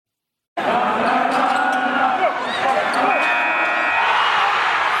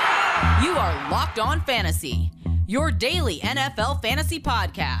Locked On Fantasy, your daily NFL fantasy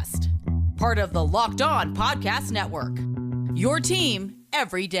podcast. Part of the Locked On Podcast Network, your team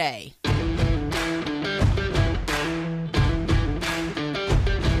every day.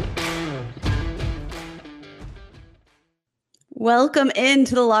 Welcome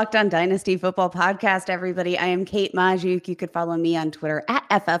into the Locked On Dynasty Football Podcast, everybody. I am Kate Magdziuk. You could follow me on Twitter at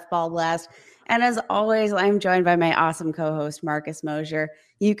FFBallBlast. And as always, I'm joined by my awesome co-host, Marcus Mosher.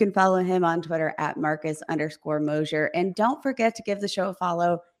 You can follow him on Twitter at Marcus_Mosher. And don't forget to give the show a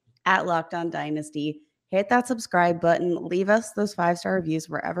follow at Locked On Dynasty. Hit that subscribe button. Leave us those 5-star reviews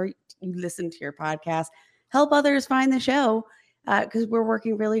wherever you listen to your podcast. Help others find the show, because we're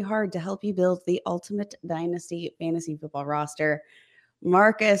working really hard to help you build the ultimate dynasty fantasy football roster.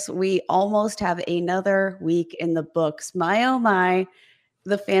 Marcus, we almost have another week in the books. My, oh my,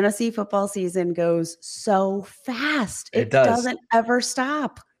 the fantasy football season goes so fast. It doesn't ever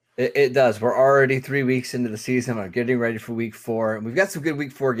stop. It does. We're already 3 weeks into the season. I'm getting ready for week 4. And we've got some good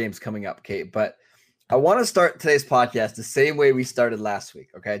week 4 games coming up, Kate. But I want to start today's podcast the same way we started last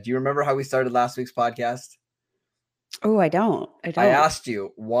week. Okay. Do you remember how we started last week's podcast? Oh, I don't. I asked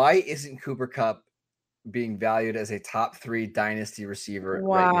you, why isn't Cooper Kupp being valued as a top 3 dynasty receiver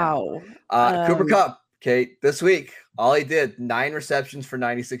right now? Cooper Kupp, Kate, this week, all he did, 9 receptions for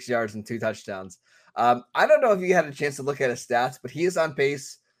 96 yards and 2 touchdowns. I don't know if you had a chance to look at his stats, but he is on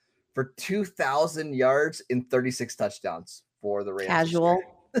pace for 2,000 yards and 36 touchdowns for the Rams.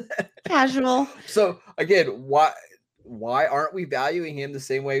 Casual. So, again, why aren't we valuing him the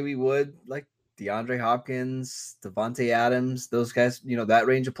same way we would, like, DeAndre Hopkins, Devontae Adams, those guys, that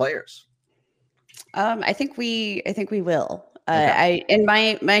range of players? I think we will. Okay.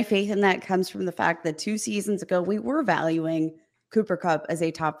 My faith in that comes from the fact that 2 seasons ago, we were valuing Cooper Kupp as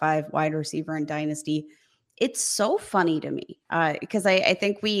a top 5 wide receiver in Dynasty. It's so funny to me because I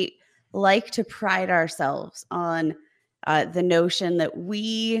think we like to pride ourselves on the notion that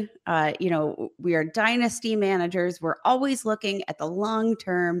we are Dynasty managers. We're always looking at the long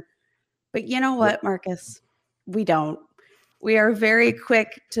term. But you know what, Marcus? We don't. We are very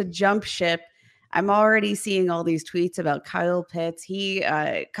quick to jump ship. I'm already seeing all these tweets about Kyle Pitts.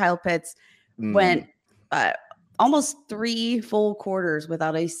 Kyle Pitts went almost 3 full quarters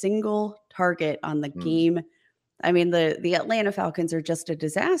without a single target on the game. I mean, the Atlanta Falcons are just a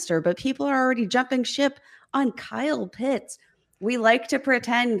disaster, but people are already jumping ship on Kyle Pitts. We like to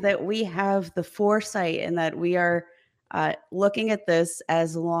pretend that we have the foresight and that we are looking at this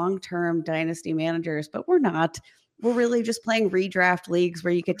as long-term dynasty managers, but we're not. We're really just playing redraft leagues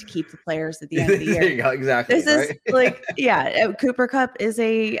where you get to keep the players at the end of the year. There you go, exactly. This is Cooper Kupp is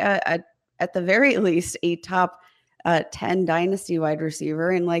at the very least a top 10 dynasty wide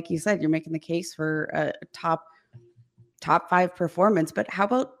receiver, and like you said, you're making the case for a top 5 performance. But how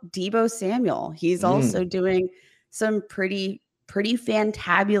about Deebo Samuel? He's also doing some pretty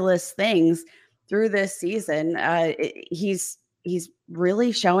fantabulous things through this season. He's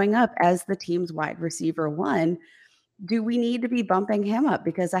really showing up as the team's wide receiver 1. Do we need to be bumping him up?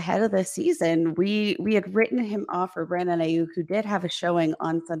 Because ahead of this season, we had written him off for Brandon Ayuk, who did have a showing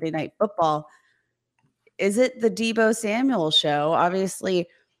on Sunday Night Football. Is it the Deebo Samuel show? Obviously,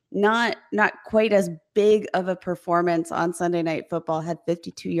 not quite as big of a performance on Sunday Night Football. Had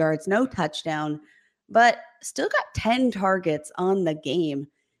 52 yards, no touchdown, but still got 10 targets on the game.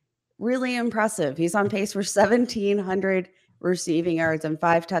 Really impressive. He's on pace for 1,700 receiving yards and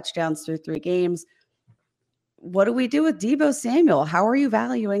 5 touchdowns through 3 games. What do we do with Deebo Samuel? How are you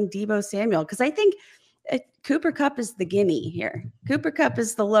valuing Deebo Samuel? Because I think Cooper Kupp is the gimme here. Cooper Kupp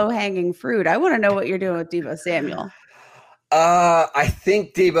is the low-hanging fruit. I want to know what you're doing with Deebo Samuel. I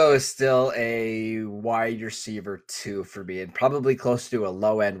think Deebo is still a wide receiver 2 for me, and probably close to a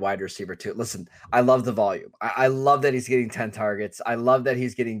low-end wide receiver 2. Listen, I love the volume. I love that he's getting 10 targets. I love that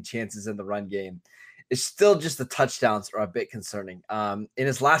he's getting chances in the run game. It's still just the touchdowns are a bit concerning. In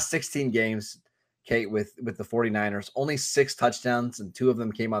his last 16 games, Kate, with the 49ers, only 6 touchdowns, and 2 of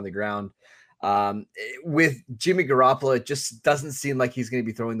them came on the ground. With Jimmy Garoppolo, it just doesn't seem like he's going to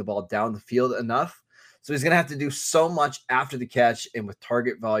be throwing the ball down the field enough. So he's going to have to do so much after the catch and with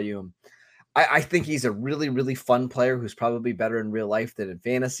target volume. I think he's a really, really fun player who's probably better in real life than in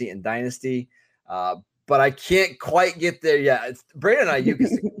fantasy and dynasty. But I can't quite get there yet. Brandon Ayuk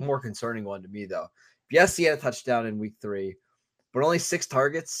is the more concerning one to me, though. Yes, he had a touchdown in week 3, but only 6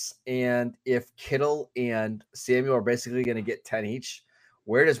 targets. And if Kittle and Samuel are basically going to get 10 each,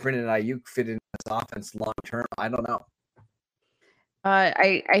 where does Brandon Ayuk fit in this offense long term? I don't know.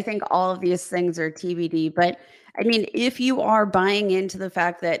 I think all of these things are TBD, but I mean, if you are buying into the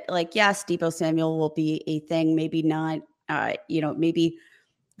fact that, like, yes, Deebo Samuel will be a thing, maybe not, maybe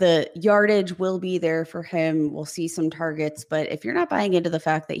the yardage will be there for him. We'll see some targets, but if you're not buying into the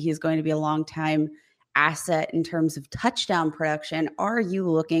fact that he's going to be a long time asset in terms of touchdown production, are you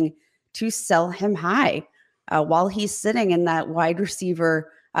looking to sell him high while he's sitting in that wide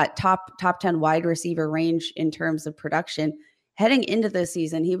receiver, top 10 wide receiver range in terms of production? Heading into this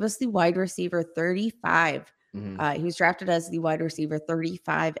season, he was the wide receiver 35. He was drafted as the wide receiver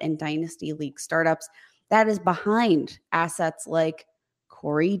 35 in Dynasty League startups. That is behind assets like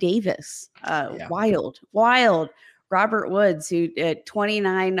Corey Davis, wild. Robert Woods, who at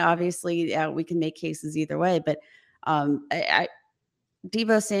 29, obviously we can make cases either way, but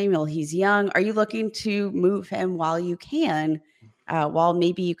Deebo Samuel, he's young. Are you looking to move him while you can, while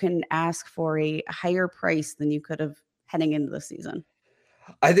maybe you can ask for a higher price than you could have heading into the season?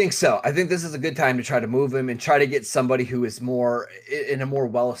 I think so. I think this is a good time to try to move him and try to get somebody who is more in a more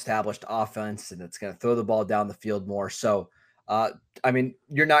well-established offense and it's going to throw the ball down the field more. So, I mean,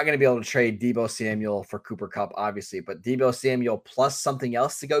 you're not going to be able to trade Deebo Samuel for Cooper Kupp, obviously, but Deebo Samuel plus something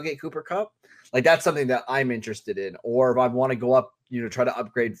else to go get Cooper Kupp, like that's something that I'm interested in. Or if I want to go up, try to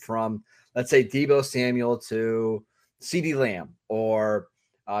upgrade from, let's say, Deebo Samuel to CeeDee Lamb or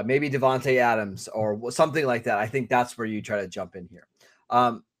maybe Devontae Adams or something like that. I think that's where you try to jump in here.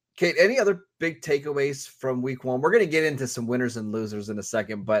 Kate, any other big takeaways from week one? We're going to get into some winners and losers in a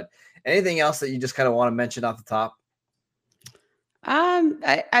second, but anything else that you just kind of want to mention off the top?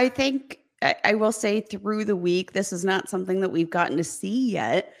 I think I will say through the week, this is not something that we've gotten to see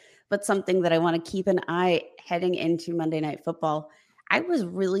yet, but something that I want to keep an eye heading into Monday Night Football. I was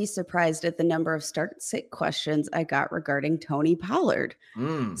really surprised at the number of start-sit questions I got regarding Tony Pollard.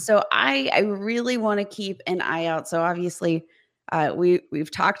 So I really want to keep an eye out. So obviously,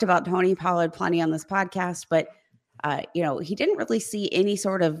 we've talked about Tony Pollard plenty on this podcast, but he didn't really see any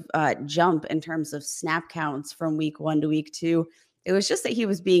sort of jump in terms of snap counts from week 1 to week 2. It was just that he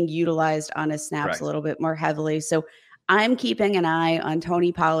was being utilized on his snaps a little bit more heavily. So I'm keeping an eye on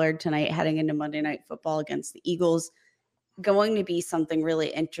Tony Pollard tonight heading into Monday Night Football against the Eagles. Going to be something really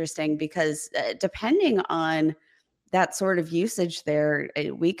interesting because depending on that sort of usage there,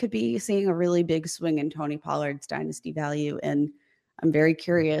 we could be seeing a really big swing in Tony Pollard's dynasty value. And I'm very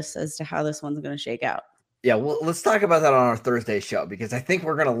curious as to how this one's going to shake out. Yeah, well, let's talk about that on our Thursday show because I think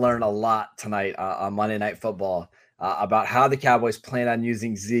we're going to learn a lot tonight on Monday Night Football about how the Cowboys plan on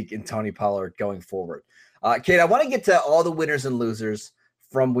using Zeke and Tony Pollard going forward. Kate, I want to get to all the winners and losers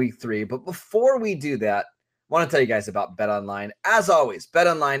from week 3, but before we do that, I want to tell you guys about BetOnline. As always,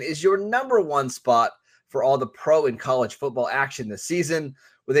 BetOnline is your number one spot for all the pro and college football action this season.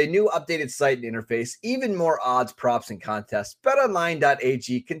 With a new updated site and interface, even more odds, props, and contests,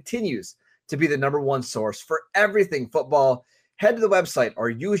 BetOnline.ag continues to be the number one source for everything football. Head to the website or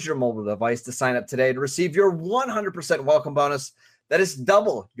use your mobile device to sign up today to receive your 100% welcome bonus. That is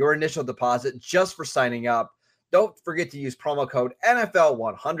double your initial deposit just for signing up. Don't forget to use promo code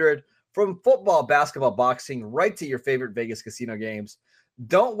NFL100 from football, basketball, boxing, right to your favorite Vegas casino games.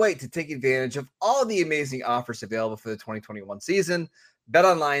 Don't wait to take advantage of all the amazing offers available for the 2021 season.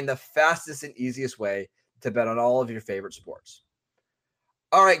 BetOnline, the fastest and easiest way to bet on all of your favorite sports.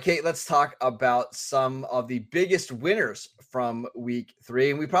 All right, Kate, let's talk about some of the biggest winners from week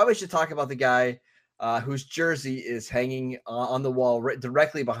 3. And we probably should talk about the guy whose jersey is hanging on the wall right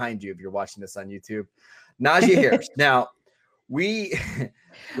directly behind you if you're watching this on YouTube. Najee Harris. Now, we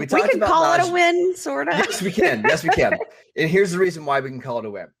talked about call Najee. it a win, sort of. Yes, we can. Yes, we can. And here's the reason why we can call it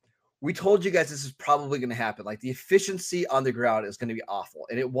a win. We told you guys this is probably going to happen. Like the efficiency on the ground is going to be awful.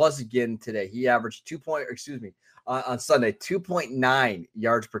 And it was again today. He averaged on Sunday, 2.9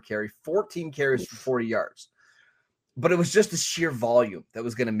 yards per carry, 14 carries for 40 yards. But it was just the sheer volume that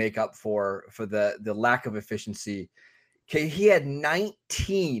was going to make up for the lack of efficiency. Okay, he had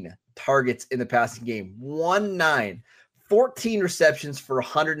 19 targets in the passing game, 14 receptions for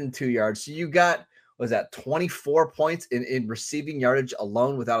 102 yards. So you got, was that 24 points in receiving yardage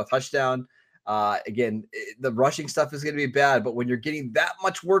alone without a touchdown? Again, the rushing stuff is going to be bad, but when you're getting that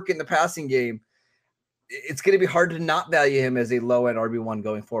much work in the passing game, it's going to be hard to not value him as a low-end RB1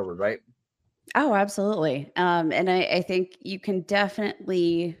 going forward, right? Oh, absolutely. And I think you can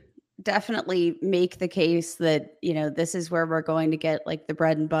definitely make the case that, this is where we're going to get like the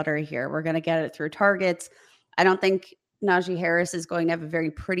bread and butter here. We're going to get it through targets. I don't think Najee Harris is going to have a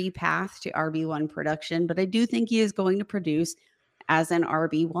very pretty path to RB1 production, but I do think he is going to produce as an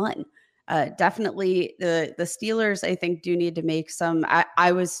RB1. Definitely the Steelers, I think, do need to make some,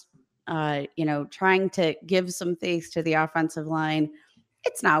 I was trying to give some faith to the offensive line.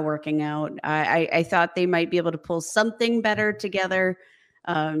 It's not working out. I thought they might be able to pull something better together.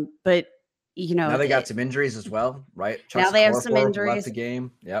 But Now they got some injuries as well, right? Now they have some injuries. Left the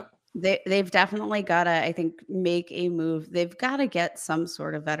game. Yep. They've definitely got to, I think, make a move. They've got to get some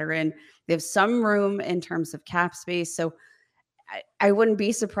sort of veteran. They have some room in terms of cap space. So I wouldn't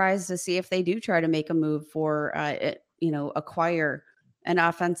be surprised to see if they do try to make a move for, acquire an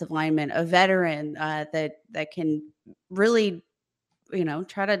offensive lineman, a veteran that can really,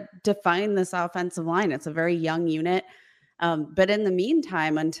 try to define this offensive line. It's a very young unit. But in the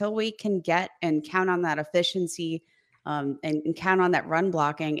meantime, until we can get and count on that efficiency and count on that run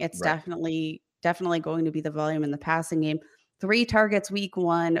blocking, it's definitely going to be the volume in the passing game. 3 targets week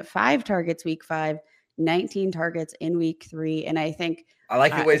 1, 5 targets week 5, 19 targets in week 3. And I think I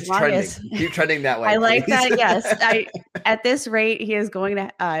like the way it's trending. Keep trending that way. I like that. Yes. At this rate, he is going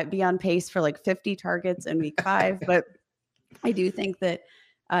to be on pace for like 50 targets in week 5. But I do think that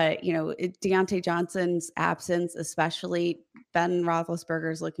Deontay Johnson's absence, especially Ben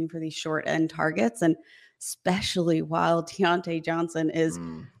Roethlisberger's looking for these short end targets, and especially while Deontay Johnson is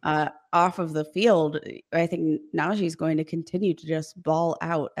off of the field, I think Najee's going to continue to just ball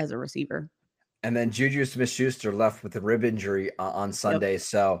out as a receiver. And then Juju Smith-Schuster left with a rib injury on Sunday. Yep.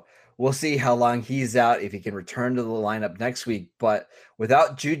 So we'll see how long he's out, if he can return to the lineup next week. But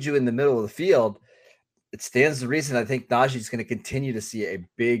without Juju in the middle of the field, it stands to reason I think Najee's going to continue to see a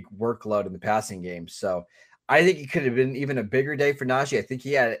big workload in the passing game. So I think it could have been even a bigger day for Najee. I think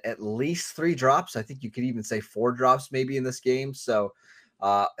he had at least 3 drops. I think you could even say 4 drops maybe in this game. So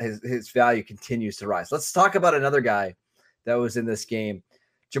his value continues to rise. Let's talk about another guy that was in this game.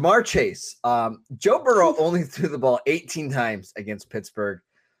 Ja'Marr Chase. Joe Burrow only threw the ball 18 times against Pittsburgh,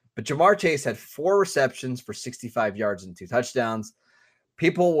 but Ja'Marr Chase had 4 receptions for 65 yards and 2 touchdowns.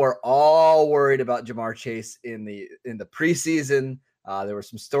 People were all worried about Ja'Marr Chase in the preseason. There were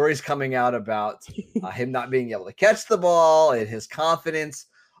some stories coming out about him not being able to catch the ball and his confidence.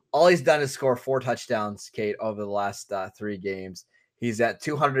 All he's done is score 4 touchdowns, Kate, over the last 3 games. He's at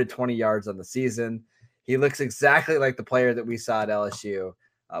 220 yards on the season. He looks exactly like the player that we saw at LSU.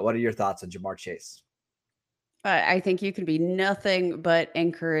 What are your thoughts on Ja'Marr Chase? I think you can be nothing but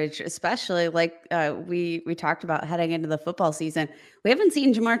encouraged, especially like we talked about heading into the football season. We haven't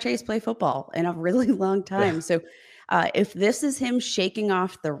seen Ja'Marr Chase play football in a really long time. Yeah. So if this is him shaking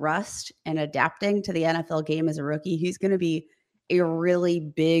off the rust and adapting to the NFL game as a rookie, he's going to be a really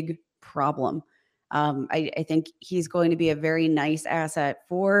big problem. I think he's going to be a very nice asset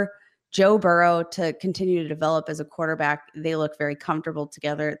for Joe Burrow to continue to develop as a quarterback. They look very comfortable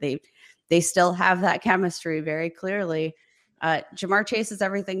together. They still have that chemistry very clearly. Ja'Marr Chase is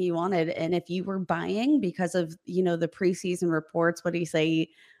everything you wanted. And if you were buying because of, the preseason reports, what do you say?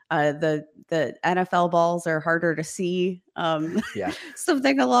 The NFL balls are harder to see.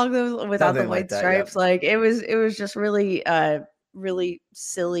 Something along those without something the white stripes. Yeah. Like it was just really, really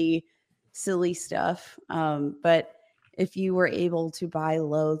silly stuff. But if you were able to buy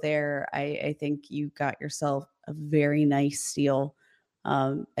low there, I think you got yourself a very nice steal.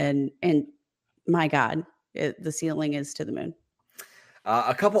 And my God, the ceiling is to the moon.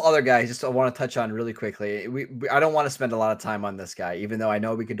 A couple other guys just I want to touch on really quickly. I don't want to spend a lot of time on this guy, even though I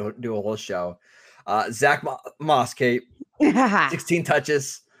know we could do a whole show. Zach Moss, Kate, 16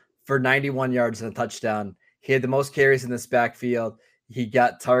 touches for 91 yards and a touchdown. He had the most carries in this backfield. He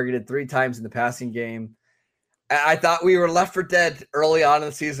got targeted 3 times in the passing game. I thought we were left for dead early on in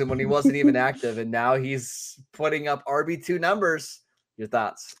the season when he wasn't even active, and now he's putting up RB2 numbers. Your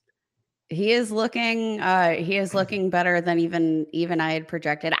thoughts? He is looking better than even I had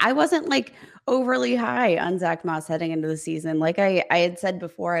projected. I wasn't like overly high on Zach Moss heading into the season. Like I had said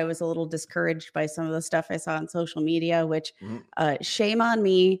before, I was a little discouraged by some of the stuff I saw on social media, which shame on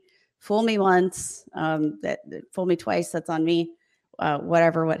me. Fool me once, fool me twice. That's on me.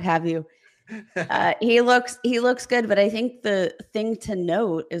 Whatever, what have you. He looks good, but I think the thing to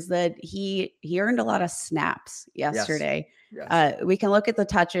note is that he earned a lot of snaps yesterday. Yes. We can look at the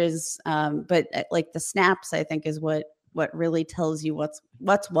touches, but like the snaps, I think is what really tells you what's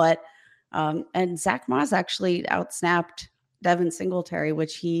what. And Zach Moss actually outsnapped Devin Singletary,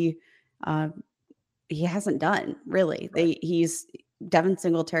 which he hasn't done really. Right. Devin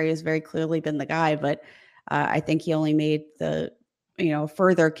Singletary has very clearly been the guy, but I think he only made the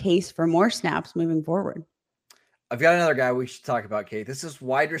further case for more snaps moving forward. I've got another guy we should talk about, Kate. This is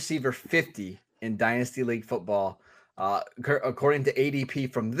wide receiver 50 in Dynasty League football, according to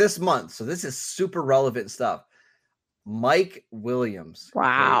ADP from this month. So this is super relevant stuff. Mike Williams.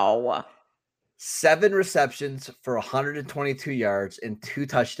 Wow. Kate, 7 receptions for 122 yards and 2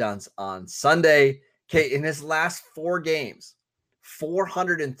 touchdowns on Sunday. Kate, in his last 4 games,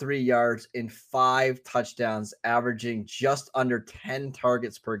 403 yards and 5 touchdowns, averaging just under 10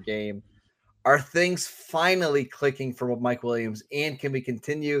 targets per game. Are things finally clicking for Mike Williams, and can we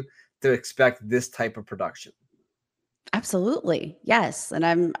continue to expect this type of production? Absolutely. Yes. And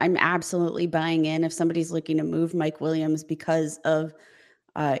I'm absolutely buying in if somebody's looking to move Mike Williams because of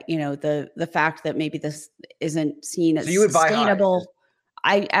the fact that maybe this isn't seen So as you would buy high? sustainable.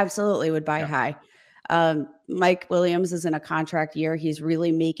 I absolutely would buy Yeah. high. Mike Williams is in a contract year. He's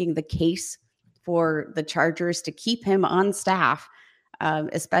really making the case for the Chargers to keep him on staff,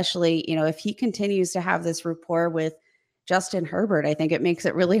 especially, if he continues to have this rapport with Justin Herbert. I think it makes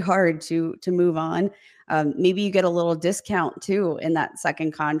it really hard to move on. Maybe you get a little discount too in that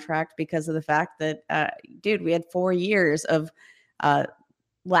second contract because of the fact that, dude, we had 4 years of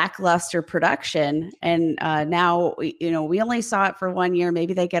lackluster production, and now we only saw it for 1 year.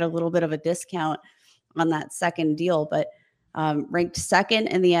 Maybe they get a little bit of a discount on that second deal, but ranked second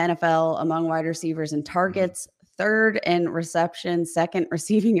in the NFL among wide receivers in targets, third in receptions, second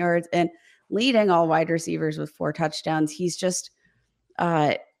receiving yards, and leading all wide receivers with 4 touchdowns. He's just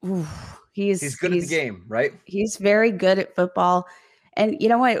he's good at the game, right? He's very good at football. And you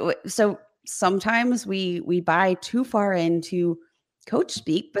know what? So sometimes we buy too far into coach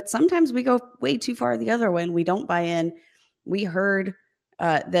speak, but sometimes we go way too far the other way and we don't buy in. We heard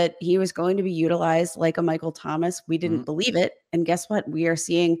that he was going to be utilized like a Michael Thomas. We didn't believe it. And guess what? We are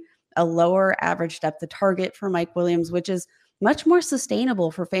seeing a lower average depth of target for Mike Williams, which is much more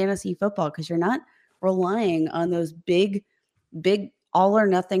sustainable for fantasy football because you're not relying on those big all or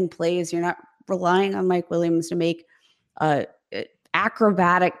nothing plays. You're not relying on Mike Williams to make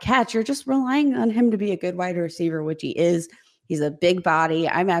acrobatic catch. You're just relying on him to be a good wide receiver, which he is. He's a big body.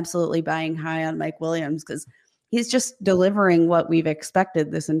 I'm absolutely buying high on Mike Williams because he's just delivering what we've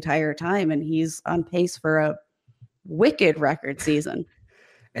expected this entire time. And he's on pace for a wicked record season.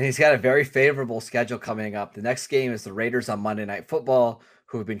 And he's got a very favorable schedule coming up. The next game is the Raiders on Monday Night Football,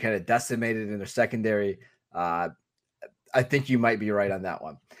 who have been kind of decimated in their secondary. I think you might be right on that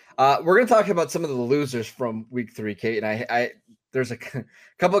one. We're going to talk about some of the losers from week 3, Kate. And there's a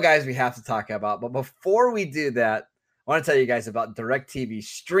couple of guys we have to talk about. But before we do that, I want to tell you guys about DirecTV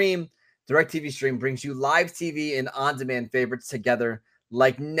Stream. DirecTV Stream brings you live TV and on-demand favorites together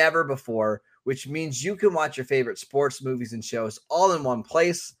like never before, which means you can watch your favorite sports, movies, and shows all in one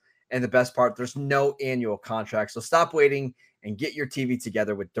place. And the best part, there's no annual contract. So stop waiting and get your TV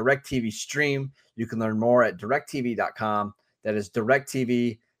together with DirecTV Stream. You can learn more at directtv.com. That is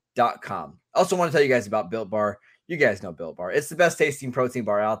directtv.com. I also want to tell you guys about Built Bar. You guys know Built Bar. It's the best tasting protein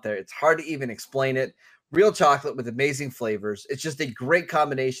bar out there. It's hard to even explain it. Real chocolate with amazing flavors. It's just a great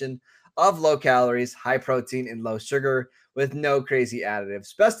combination of low calories, high protein, and low sugar with no crazy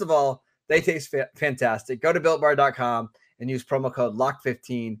additives. Best of all, they taste fantastic. Go to BuiltBar.com and use promo code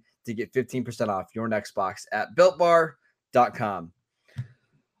LOCK15 to get 15% off your next box at BuiltBar.com.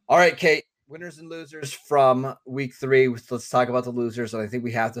 All right, Kate, winners and losers from week 3. Let's talk about the losers. And I think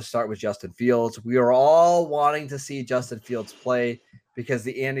we have to start with Justin Fields. We are all wanting to see Justin Fields play because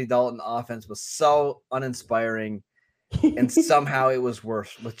the Andy Dalton offense was so uninspiring. And somehow it was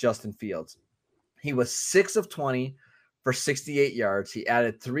worse with Justin Fields. He was 6 of 20 for 68 yards. He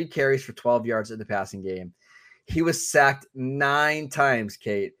added 3 carries for 12 yards in the passing game. He was sacked 9 times,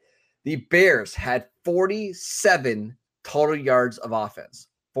 Kate. The Bears had 47 total yards of offense.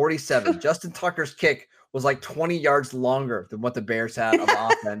 47. Justin Tucker's kick was like 20 yards longer than what the Bears had of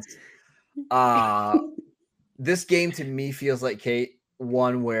offense. This game to me feels like, Kate,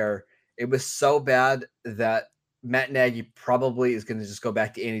 one where it was so bad that Matt Nagy probably is going to just go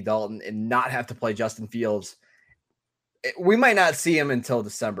back to Andy Dalton and not have to play Justin Fields. We might not see him until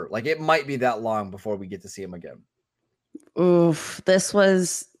December. Like, it might be that long before we get to see him again. Oof, this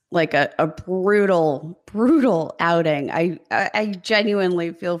was like a brutal outing. I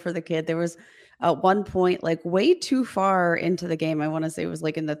genuinely feel for the kid. There was at one point, like way too far into the game, I want to say it was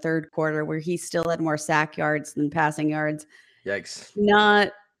like in the third quarter, where he still had more sack yards than passing yards. Yikes.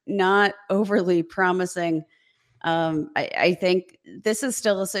 Not overly promising. I think this is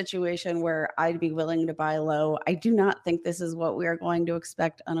still a situation where I'd be willing to buy low. I do not think this is what we are going to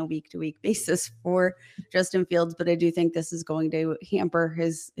expect on a week-to-week basis for Justin Fields, but I do think this is going to hamper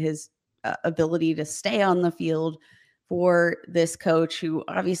his ability to stay on the field for this coach who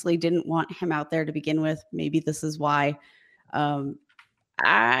obviously didn't want him out there to begin with. Maybe this is why.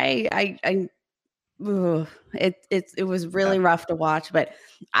 It was really rough to watch, but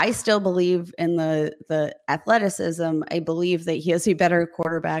I still believe in the athleticism. I believe that he is a better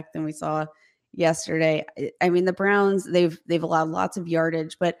quarterback than we saw yesterday. I mean, the Browns, they've allowed lots of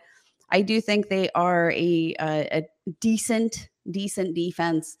yardage, but I do think they are a decent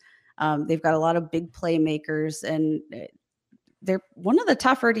defense. They've got a lot of big playmakers, and they're one of the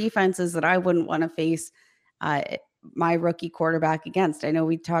tougher defenses that I wouldn't want to face my rookie quarterback against. I know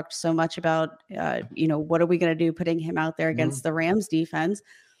we talked so much about, what are we going to do putting him out there against the Rams defense?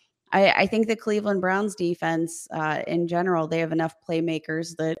 I think the Cleveland Browns defense in general, they have enough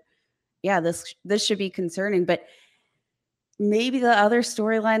playmakers that, this should be concerning. But maybe the other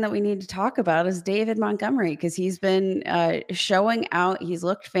storyline that we need to talk about is David Montgomery, because he's been showing out. He's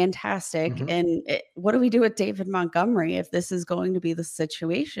looked fantastic. And what do we do with David Montgomery if this is going to be the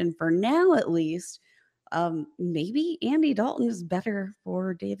situation for now, at least? Maybe Andy Dalton is better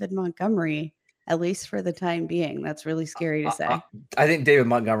for David Montgomery, at least for the time being. That's really scary to say. I think David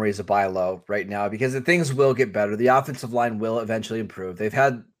Montgomery is a buy low right now because things will get better. The offensive line will eventually improve. They've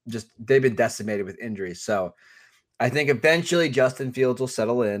been decimated with injuries. So I think eventually Justin Fields will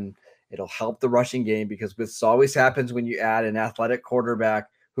settle in. It'll help the rushing game because this always happens when you add an athletic quarterback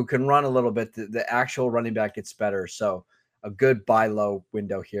who can run a little bit. The actual running back gets better. So a good buy low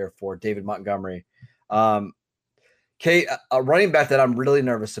window here for David Montgomery. Kate, a running back that I'm really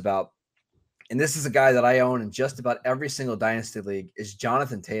nervous about, and this is a guy that I own in just about every single dynasty league, is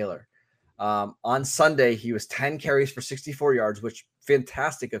Jonathan Taylor. On Sunday, he was 10 carries for 64 yards, which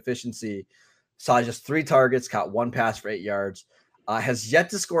fantastic efficiency. Saw just 3 targets, caught 1 pass for 8 yards. Has yet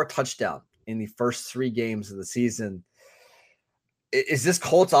to score a touchdown in the first 3 games of the season. Is this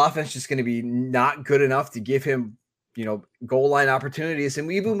Colts offense just going to be not good enough to give him, goal line opportunities?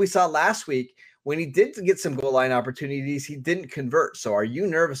 And even we saw last week when he did get some goal line opportunities, he didn't convert. So are you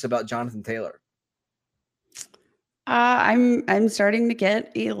nervous about Jonathan Taylor? I'm starting to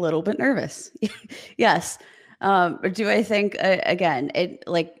get a little bit nervous. Yes. Do I think again,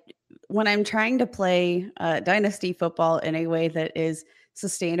 when I'm trying to play dynasty football in a way that is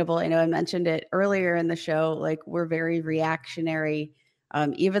sustainable, I know I mentioned it earlier in the show, we're very reactionary,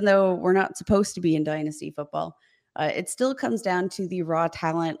 even though we're not supposed to be in dynasty football. It still comes down to the raw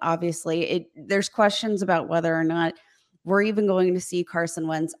talent. Obviously, there's questions about whether or not we're even going to see Carson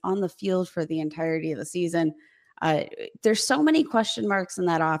Wentz on the field for the entirety of the season. There's so many question marks in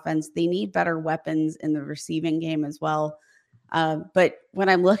that offense. They need better weapons in the receiving game as well. But when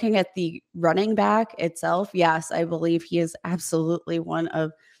I'm looking at the running back itself, yes, I believe he is absolutely one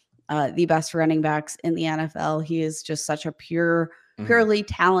of the best running backs in the NFL. He is just such a purely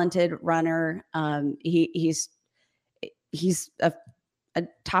talented runner. He's a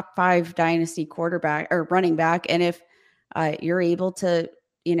top 5 dynasty quarterback or running back. And if you're able to,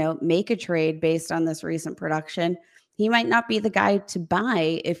 make a trade based on this recent production, he might not be the guy to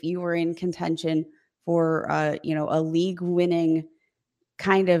buy if you were in contention for, a league winning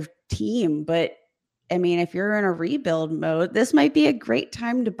kind of team. But I mean, if you're in a rebuild mode, this might be a great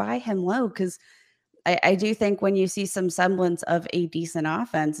time to buy him low. Cause I do think when you see some semblance of a decent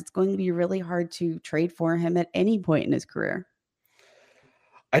offense, it's going to be really hard to trade for him at any point in his career.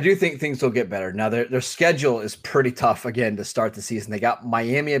 I do think things will get better. Now, their schedule is pretty tough, again, to start the season. They got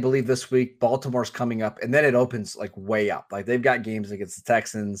Miami, I believe, this week. Baltimore's coming up, and then it opens, way up. They've got games against the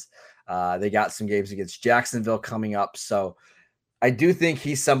Texans. They got some games against Jacksonville coming up. So I do think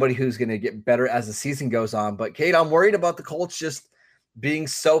he's somebody who's going to get better as the season goes on. But, Kate, I'm worried about the Colts just being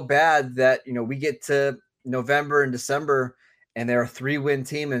so bad that, we get to November and December, and they're a 3-win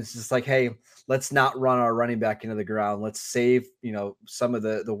team, and it's just hey, let's not run our running back into the ground. Let's save, some of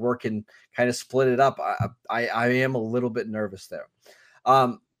the work and kind of split it up. I am a little bit nervous there.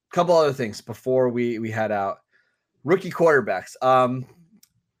 Couple other things before we head out. Rookie quarterbacks.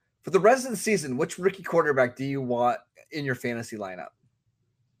 For the rest of the season, which rookie quarterback do you want in your fantasy lineup?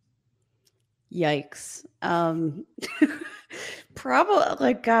 Yikes.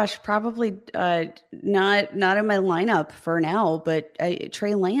 Probably not in my lineup for now, but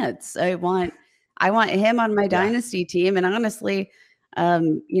Trey Lance. I want him on my dynasty team. And honestly,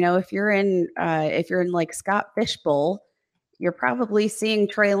 if you're in Scott Fishbowl, you're probably seeing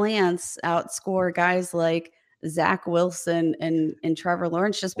Trey Lance outscore guys like Zach Wilson and Trevor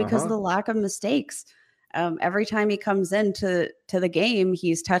Lawrence just because of the lack of mistakes. Every time he comes into the game,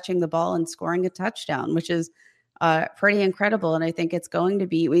 he's touching the ball and scoring a touchdown, which is pretty incredible. And I think it's going to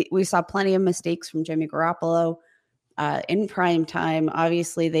be, we saw plenty of mistakes from Jimmy Garoppolo in prime time.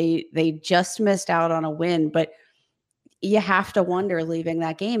 Obviously, they just missed out on a win, but you have to wonder leaving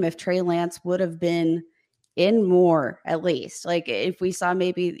that game if Trey Lance would have been in more, at least. If we saw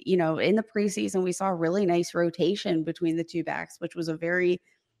maybe, in the preseason, we saw a really nice rotation between the two backs, which was a very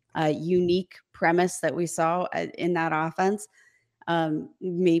unique premise that we saw in that offense.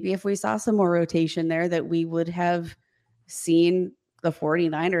 Maybe if we saw some more rotation there, that we would have seen the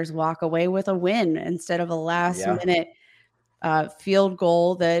 49ers walk away with a win instead of a last minute field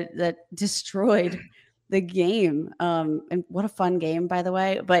goal that destroyed the game. And what a fun game, by the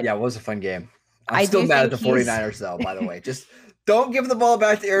way. But yeah, it was a fun game. I'm I still do mad at think the 49ers, though, by the way. Just don't give the ball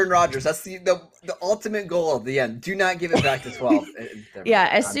back to Aaron Rodgers. That's the ultimate goal at the end. Do not give it back to 12. Yeah,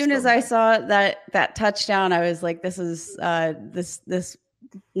 as soon as I saw that touchdown, I was like, this is this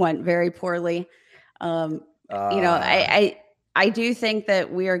went very poorly. I do think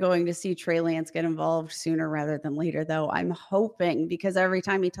that we are going to see Trey Lance get involved sooner rather than later, though. I'm hoping, because every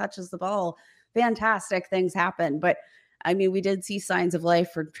time he touches the ball, fantastic things happen. But I mean, we did see signs of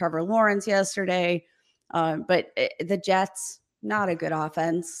life for Trevor Lawrence yesterday. But the Jets, not a good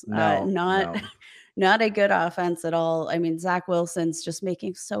offense. Not a good offense at all. I mean, Zach Wilson's just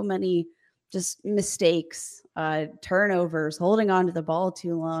making so many just mistakes, turnovers, holding on to the ball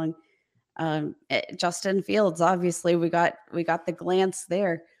too long. Justin Fields, obviously, we got the glance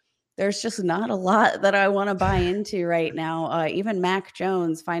there. There's just not a lot that I want to buy into right now. Even Mac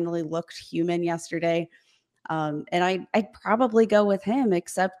Jones finally looked human yesterday. And I'd probably go with him,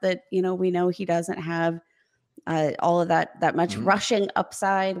 except that, we know he doesn't have all of that much rushing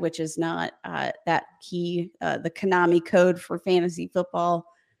upside, which is not that key, the Konami code for fantasy football.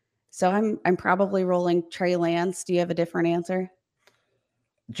 So I'm probably rolling Trey Lance. Do you have a different answer?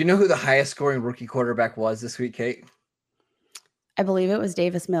 Do you know who the highest scoring rookie quarterback was this week, Kate? I believe it was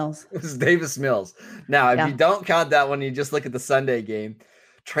Davis Mills. It was Davis Mills. Now, if you don't count that one, you just look at the Sunday game.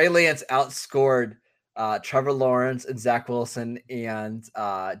 Trey Lance outscored Trevor Lawrence and Zach Wilson and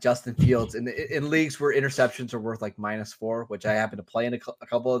Justin Fields in leagues where interceptions are worth like -4, which I happen to play in a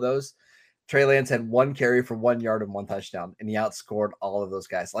couple of those. Trey Lance had 1 carry for 1 yard and 1 touchdown, and he outscored all of those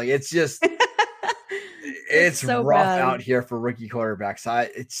guys. Like, it's just it's so rough out here for rookie quarterbacks.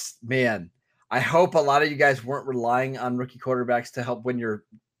 I hope a lot of you guys weren't relying on rookie quarterbacks to help win your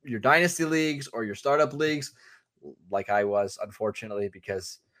dynasty leagues or your startup leagues, like I was, unfortunately,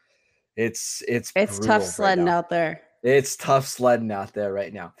 because it's tough sledding out there. It's tough sledding out there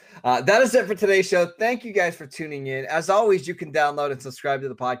right now. That is it for today's show. Thank you guys for tuning in. As always, you can download and subscribe to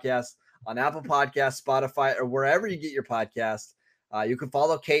the podcast on Apple Podcasts, Spotify, or wherever you get your podcasts. You can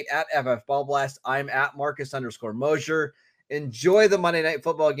follow Kate at FF Ball Blast. I'm at Marcus_Mosher. Enjoy the Monday Night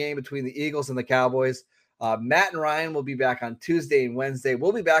Football game between the Eagles and the Cowboys. Matt and Ryan will be back on Tuesday and Wednesday.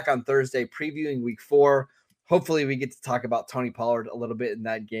 We'll be back on Thursday previewing week 4. Hopefully we get to talk about Tony Pollard a little bit in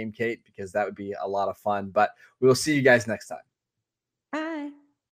that game, Kate, because that would be a lot of fun. But we will see you guys next time. Bye.